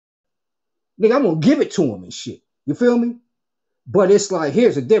Nigga, I'm gonna give it to him and shit. You feel me? But it's like,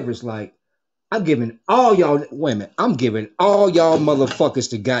 here's the difference. Like, I'm giving all y'all women, I'm giving all y'all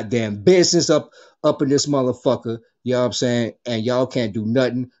motherfuckers the goddamn business up in this motherfucker. You know what I'm saying? And y'all can't do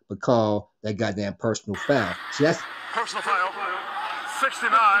nothing but call that goddamn personal foul. See, that's personal foul.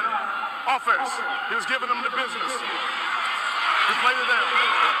 69 offense. He was giving them the business. He played it there.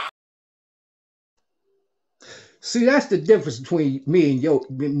 See, that's the difference between me and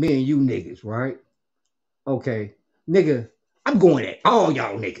you niggas, right? Okay, nigga, I'm going at all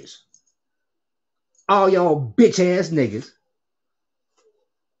y'all niggas. All y'all bitch ass niggas.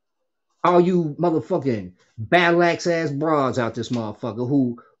 All you motherfucking battle axe ass broads out this motherfucker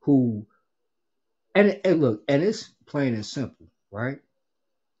who and look, and it's plain and simple, right?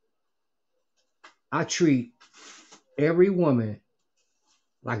 I treat every woman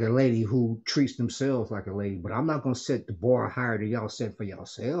like a lady who treats themselves like a lady, but I'm not gonna set the bar higher than y'all set for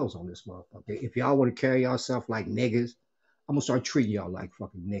yourselves on this motherfucker. If y'all want to carry yourself like niggas, I'm gonna start treating y'all like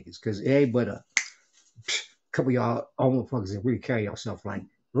fucking niggas, because it ain't but a couple of y'all motherfuckers that really carry yourself like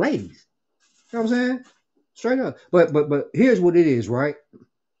ladies. You know what I'm saying? Straight up. But here's what it is, right?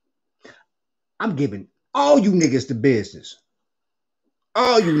 I'm giving all you niggas the business.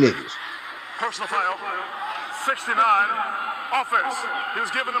 All you niggas. Personal foul. 69 offense. He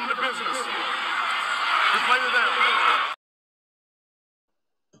was giving them the business. He played it there.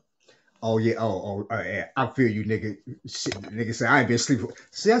 Oh yeah, yeah. I feel you, nigga. Shit, nigga say I ain't been sleeping.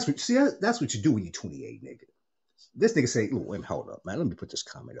 See, that's what you do when you 28, nigga. This nigga say, look, wait, hold up, man. Let me put this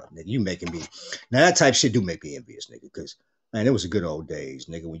comment up, nigga. You making me now that type shit do make me envious, nigga. Because man, it was the good old days,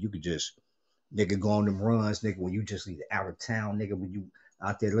 nigga, when you could just nigga go on them runs, nigga, when you just leave out of town, nigga, when you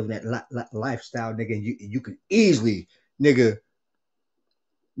out there living that lifestyle, nigga, and you could easily, nigga,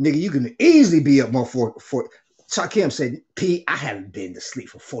 you can easily be up more for Shakim said, P, I haven't been to sleep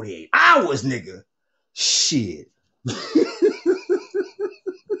for 48 hours, nigga. Shit.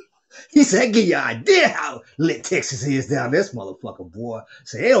 He said, give you an idea how lit Texas is down this motherfucker, boy.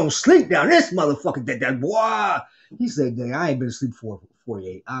 Say, they don't sleep down this motherfucker, that boy. He said, dang, I ain't been asleep for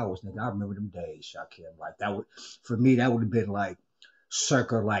 48 hours, nigga. I remember them days, Shakim. Like, that would, for me, that would have been like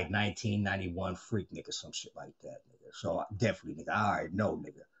circa like 1991 freak, nigga, some shit like that, nigga. So definitely, nigga, I already know,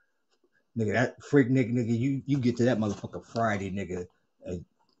 nigga. Nigga, that freak nigga, you get to that motherfucker Friday, nigga, and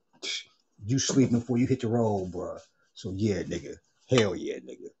you sleeping before you hit the road, bro. So yeah, nigga. Hell yeah,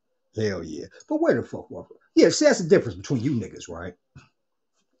 nigga. Hell yeah. But where the fuck was it? Yeah, see, that's the difference between you niggas, right?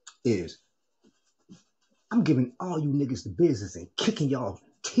 Is I'm giving all you niggas the business and kicking y'all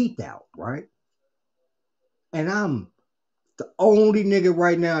teeth out, right? And I'm the only nigga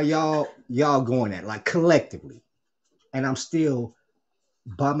right now y'all going at, like collectively. And I'm still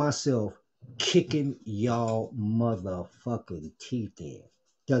by myself kicking y'all motherfucking teeth in.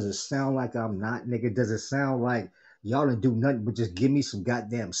 Does it sound like I'm not, nigga? Does it sound like y'all didn't do nothing but just give me some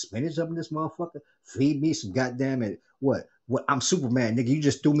goddamn spinach up in this motherfucker? Feed me some goddamn and what? I'm Superman, nigga. You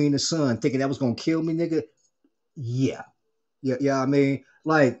just threw me in the sun thinking that was gonna kill me, nigga. Yeah. I mean,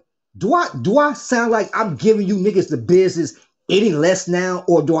 like, do I sound like I'm giving you niggas the business any less now,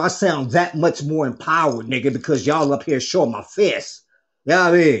 or do I sound that much more empowered, nigga, because y'all up here showing my fist? You know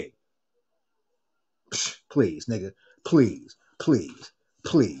what I mean? Please, nigga. Please. You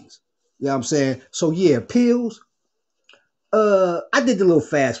know what I'm saying? So yeah, pills. I did the little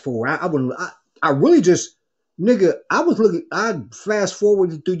fast forward. I really just, nigga, I fast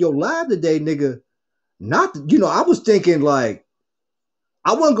forwarded through your live today, nigga. Not, I was thinking like,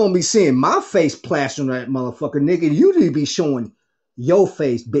 I wasn't gonna be seeing my face plastered on that motherfucker, nigga. You need to be showing your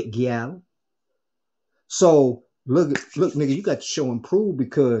face, big gal. So look, nigga, you got to show and prove,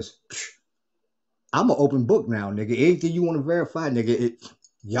 because I'm an open book now, nigga. Anything you want to verify, nigga,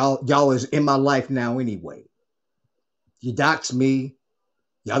 y'all is in my life now anyway. You dox me.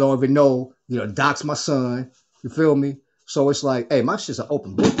 Y'all don't even know, dox my son. You feel me? So it's like, hey, my shit's an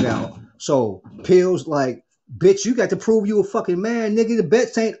open book now. So pills, like, bitch, you got to prove you a fucking man, nigga. The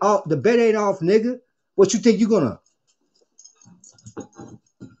bet ain't off, nigga. What you think you gonna?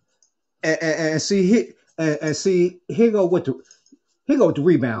 And see here go what the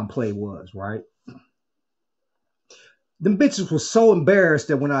rebound play was, right? Them bitches was so embarrassed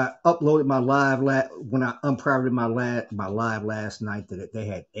that when I uploaded my live, when I unprivated my live last night, that they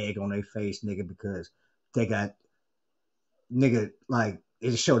had egg on their face, nigga, because they got, nigga, like,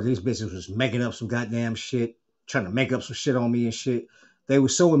 it showed these bitches was making up some goddamn shit, trying to make up some shit on me and shit. They were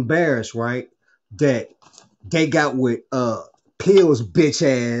so embarrassed, right, that they got with Pills bitch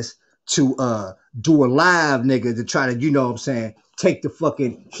ass to do a live, nigga, to try to, you know what I'm saying, take the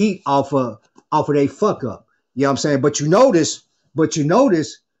fucking heat off of they fuck up. You know what I'm saying? But you notice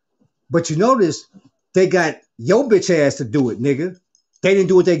But you notice they got your bitch ass to do it, nigga. They didn't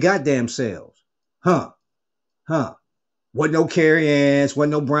do it they goddamn selves. Huh. Wasn't no carry-ins,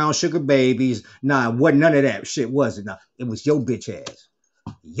 wasn't no brown sugar babies. Nah, wasn't none of that shit, was it? Nah, it was your bitch ass.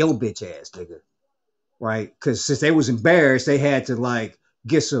 Your bitch ass, nigga. Right? Because since they was embarrassed, they had to like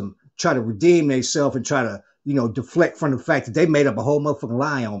try to redeem themselves and try to, deflect from the fact that they made up a whole motherfucking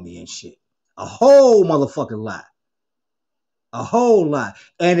lie on me and shit. A whole motherfucking lie. A whole lie.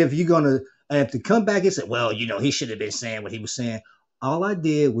 And if to come back and say, well, he should have been saying what he was saying. All I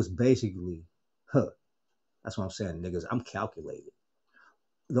did was basically, that's what I'm saying, niggas. I'm calculated.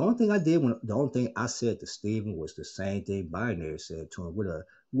 The only thing I said to Steven was the same thing Binary said to him with a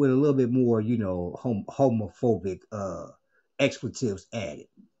little bit more, homophobic expletives added.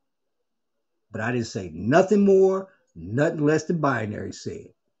 But I didn't say nothing more, nothing less than Binary said.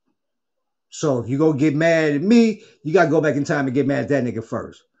 So if you go get mad at me, you gotta go back in time and get mad at that nigga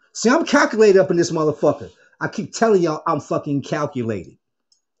first. See, I'm calculated up in this motherfucker. I keep telling y'all I'm fucking calculated.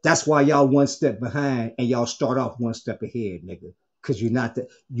 That's why y'all one step behind and y'all start off one step ahead, nigga. Because you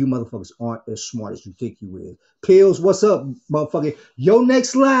motherfuckers aren't as smart as you think you is. Pills, what's up, motherfucker? Your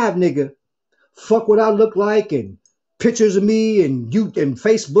next live, nigga. Fuck what I look like and pictures of me and you and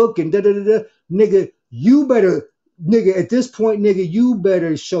Facebook and da-da-da-da. Nigga, you better, at this point, nigga, you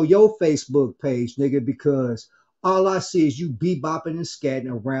better show your Facebook page, nigga, because all I see is you bebopping and scatting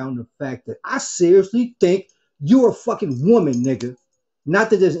around the fact that I seriously think you're a fucking woman, nigga. Not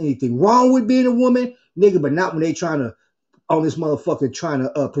that there's anything wrong with being a woman, nigga, but not when they trying to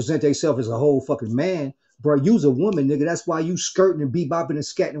present themselves as a whole fucking man. Bro, you's a woman, nigga. That's why you skirting and bebopping and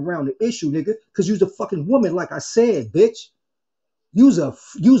scatting around the issue, nigga. Because you's a fucking woman, like I said, bitch. You's a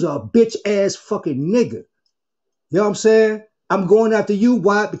bitch ass fucking nigga. You know what I'm saying? I'm going after you.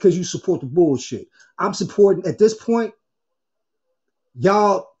 Why? Because you support the bullshit. I'm supporting, at this point,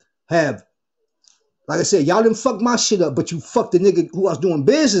 y'all have, like I said, y'all didn't fuck my shit up, but you fucked the nigga who I was doing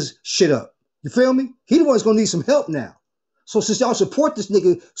business shit up. You feel me? He the one that's gonna need some help now. So since y'all support this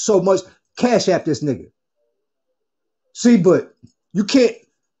nigga so much, cash app this nigga. See, but you can't,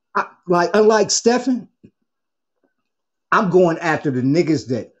 unlike Stephen, I'm going after the niggas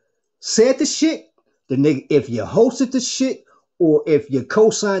that said the shit, the nigga, if you hosted the shit or if you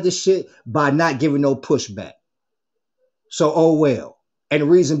co-signed the shit by not giving no pushback. So, oh well. And the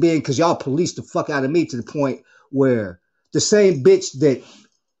reason being, because y'all policed the fuck out of me to the point where the same bitch that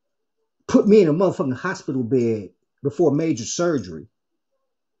put me in a motherfucking hospital bed before major surgery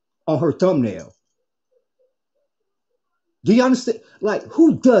on her thumbnail. Do you understand? Like,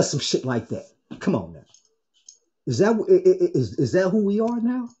 who does some shit like that? Come on now. Is that who we are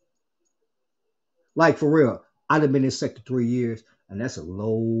now? Like, for real, I'd have been in sector 3 years, and that's the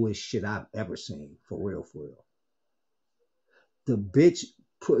lowest shit I've ever seen. For real, for real. The bitch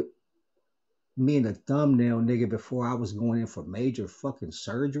put me in a thumbnail, nigga, before I was going in for major fucking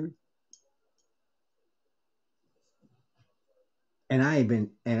surgery. And I ain't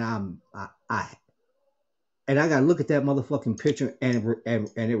been, and I gotta look at that motherfucking picture, and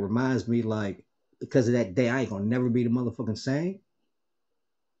it reminds me, like, because of that day, I ain't gonna never be the motherfucking same.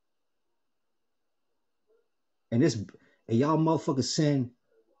 And y'all motherfuckers send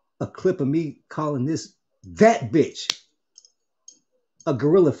a clip of me calling that bitch a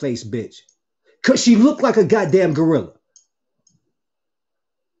gorilla face bitch, cause she looked like a goddamn gorilla.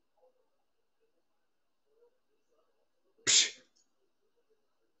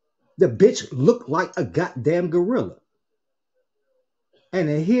 The bitch looked like a goddamn gorilla. And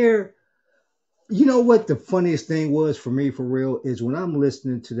to hear, you know what the funniest thing was for me, for real, is when I'm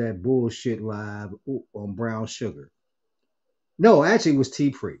listening to that bullshit live on Brown Sugar. No, actually it was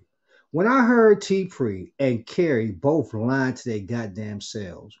T-Pre. When I heard T-Pre and Carrie both lying to their goddamn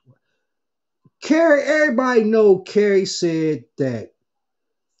selves. Carrie, everybody know Carrie said that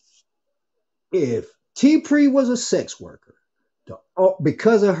if T-Pre was a sex worker,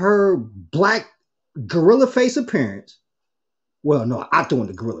 because of her black gorilla face appearance, well, no, I doing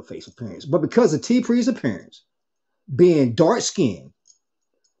the gorilla face appearance, but because of T-Pre's appearance, being dark skinned,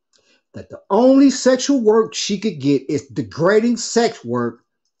 that the only sexual work she could get is degrading sex work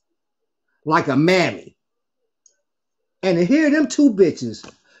like a mammy. And to hear them two bitches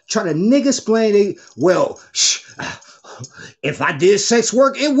try to nigga explain if I did sex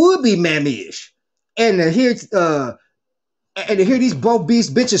work, it would be mammy-ish. And to hear these both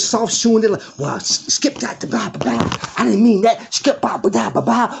bitches soft shoeing it like, well, skip that, I didn't mean that, skip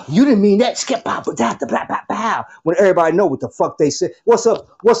you didn't mean that, skip when everybody know what the fuck they said. What's up,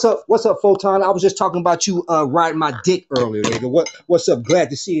 Photon? I was just talking about you riding my dick earlier, nigga. What's up? Glad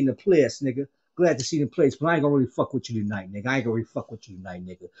to see you in the place, nigga. glad to see the place, but I ain't gonna really fuck with you tonight, nigga. I ain't gonna really fuck with you tonight,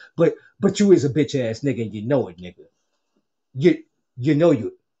 nigga. But you is a bitch ass nigga, and you know it, nigga. You you know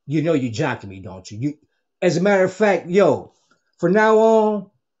you jocking me, don't you? As a matter of fact, yo, from now on,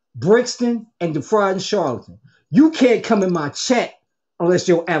 Brixton and DeFraud and Charlatan, you can't come in my chat unless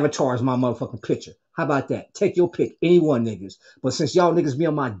your avatar is my motherfucking picture. How about that? Take your pick, any one niggas. But since y'all niggas be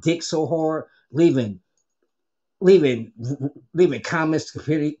on my dick so hard, leaving leaving comments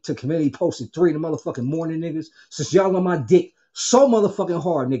to community posts at 3 in the motherfucking morning, niggas. Since y'all on my dick so motherfucking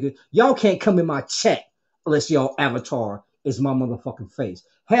hard, nigga, y'all can't come in my chat unless y'all avatar is my motherfucking face.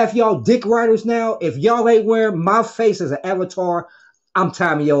 Half y'all dick riders now, if y'all ain't wearing my face as an avatar, I'm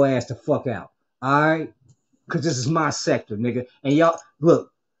timing your ass the fuck out. All right? Because this is my sector, nigga. And y'all,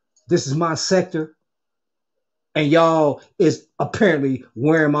 look, this is my sector. And y'all is apparently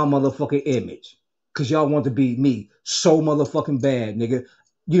wearing my motherfucking image. Because y'all want to be me so motherfucking bad, nigga.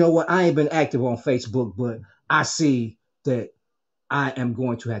 You know what? I ain't been active on Facebook, but I see that I am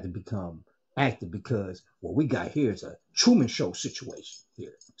going to have to become active because what we got here is a Truman Show situation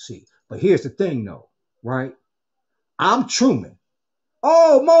here. See, but here's the thing, though, right? I'm Truman.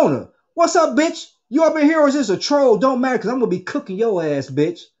 Oh, Mona, what's up, bitch? You up in here or is this a troll? Don't matter, because I'm going to be cooking your ass,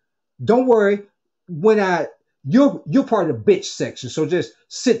 bitch. Don't worry. You're part of the bitch section, so just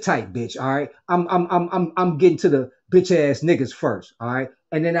sit tight, bitch. All right. I'm getting to the bitch ass niggas first. All right,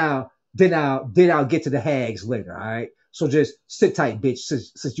 and then I'll get to the hags later. All right. So just sit tight, bitch.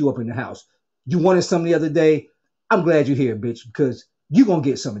 Since you up in the house, you wanted some the other day. I'm glad you're here, bitch, because you gonna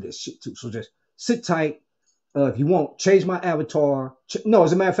get some of this shit too. So just sit tight. If you want, change my avatar. No,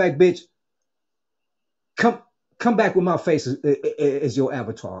 as a matter of fact, bitch, come back with my face as your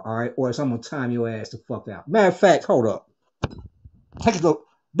avatar, all right? Or else I'm gonna time your ass the fuck out. Matter of fact, hold up. Take a look,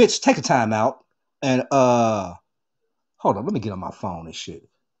 bitch, take a time out and hold up, let me get on my phone and shit.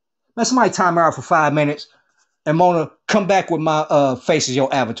 Man, somebody time her out for 5 minutes and Mona, come back with my face as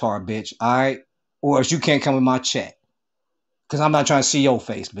your avatar, bitch, all right? Or else you can't come in my chat. Cause I'm not trying to see your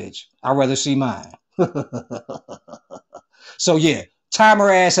face, bitch. I'd rather see mine. So yeah, time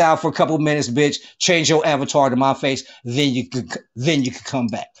her ass out for a couple of minutes, bitch. Change your avatar to my face, then you could come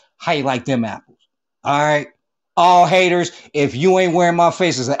back. How you like them apples? All right, all haters. If you ain't wearing my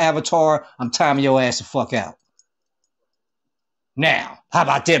face as an avatar, I'm timing your ass the fuck out. Now, how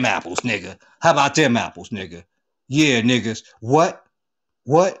about them apples, nigga? How about them apples, nigga? Yeah, niggas. What?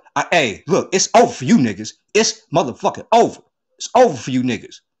 Hey, look, it's over for you niggas. It's motherfucking over. It's over for you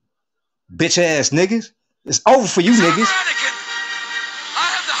niggas. Bitch ass niggas. It's over for you niggas. I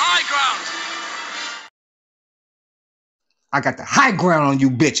have the high ground. I got the high ground on you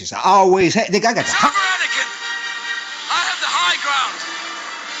bitches. I always had. Nigga, I got the high. I have the high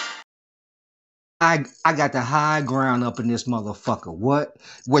ground. I got the high ground up in this motherfucker. What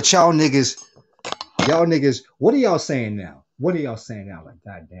y'all niggas? Y'all niggas. What are y'all saying now? What are y'all saying now? Like,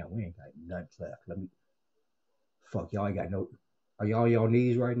 goddamn, we ain't got nothing left. Let me. Fuck, y'all ain't got no. Are y'all on y'all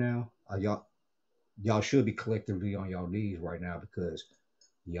knees right now? Are y'all should be collectively on y'all knees right now because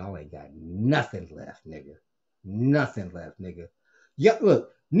y'all ain't got nothing left, nigga. Nothing left, nigga. Yeah,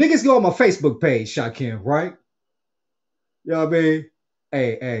 look, niggas go on my Facebook page, Shakim, right? You know what I mean?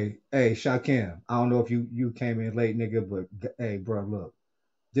 Hey, Shakim. I don't know if you came in late, nigga, but hey, bro, look.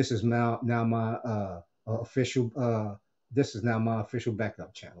 This is now my official this is now my official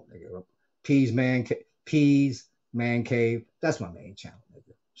backup channel, nigga. Peas Man Cave. That's my main channel,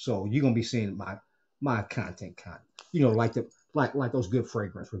 nigga. So you're gonna be seeing my content, you know, like those good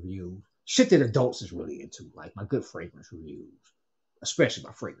fragrance reviews, shit that adults is really into, like my good fragrance reviews, especially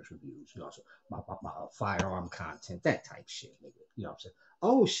my fragrance reviews, you know, so my firearm content, that type shit, nigga. You know what I'm saying?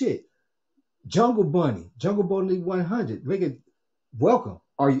 Oh shit, Jungle Bunny 100, nigga, welcome.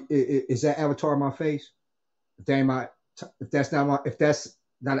 Is that avatar my face? If that's not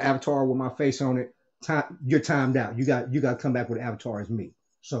an avatar with my face on it, you're timed out. You got to come back with an avatar as me.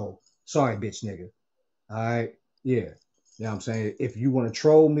 So sorry, bitch nigga. All right, yeah. You know what I'm saying? If you want to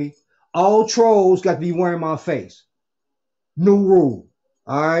troll me, all trolls got to be wearing my face. New rule.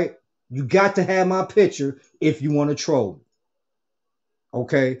 All right, you got to have my picture if you want to troll me.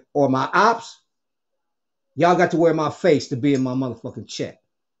 Okay, or my ops, y'all got to wear my face to be in my motherfucking chat.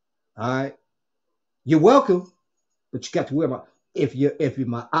 All right, you're welcome, but you got to wear my. If you're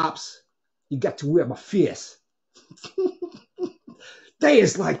my ops, you got to wear my face. They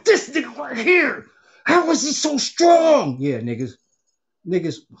is like, this nigga right here. How is he so strong? Yeah, niggas.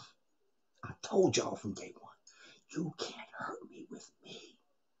 I told y'all from day one, you can't hurt me with me.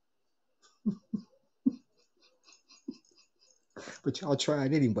 But y'all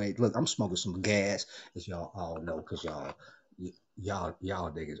tried anyway. Look, I'm smoking some gas, as y'all all know, because y'all Y'all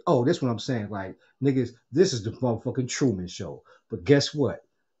niggas. Oh, this what I'm saying. Like, niggas, this is the motherfucking Truman Show. But guess what?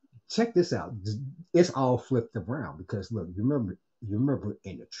 Check this out. It's all flipped around because look, you remember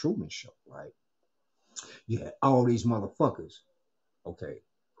in the Truman Show, right? You had all these motherfuckers, okay,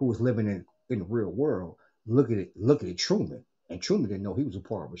 who was living in the real world. Look at Truman, and Truman didn't know he was a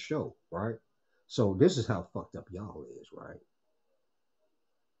part of a show, right? So this is how fucked up y'all is, right?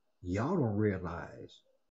 Y'all don't realize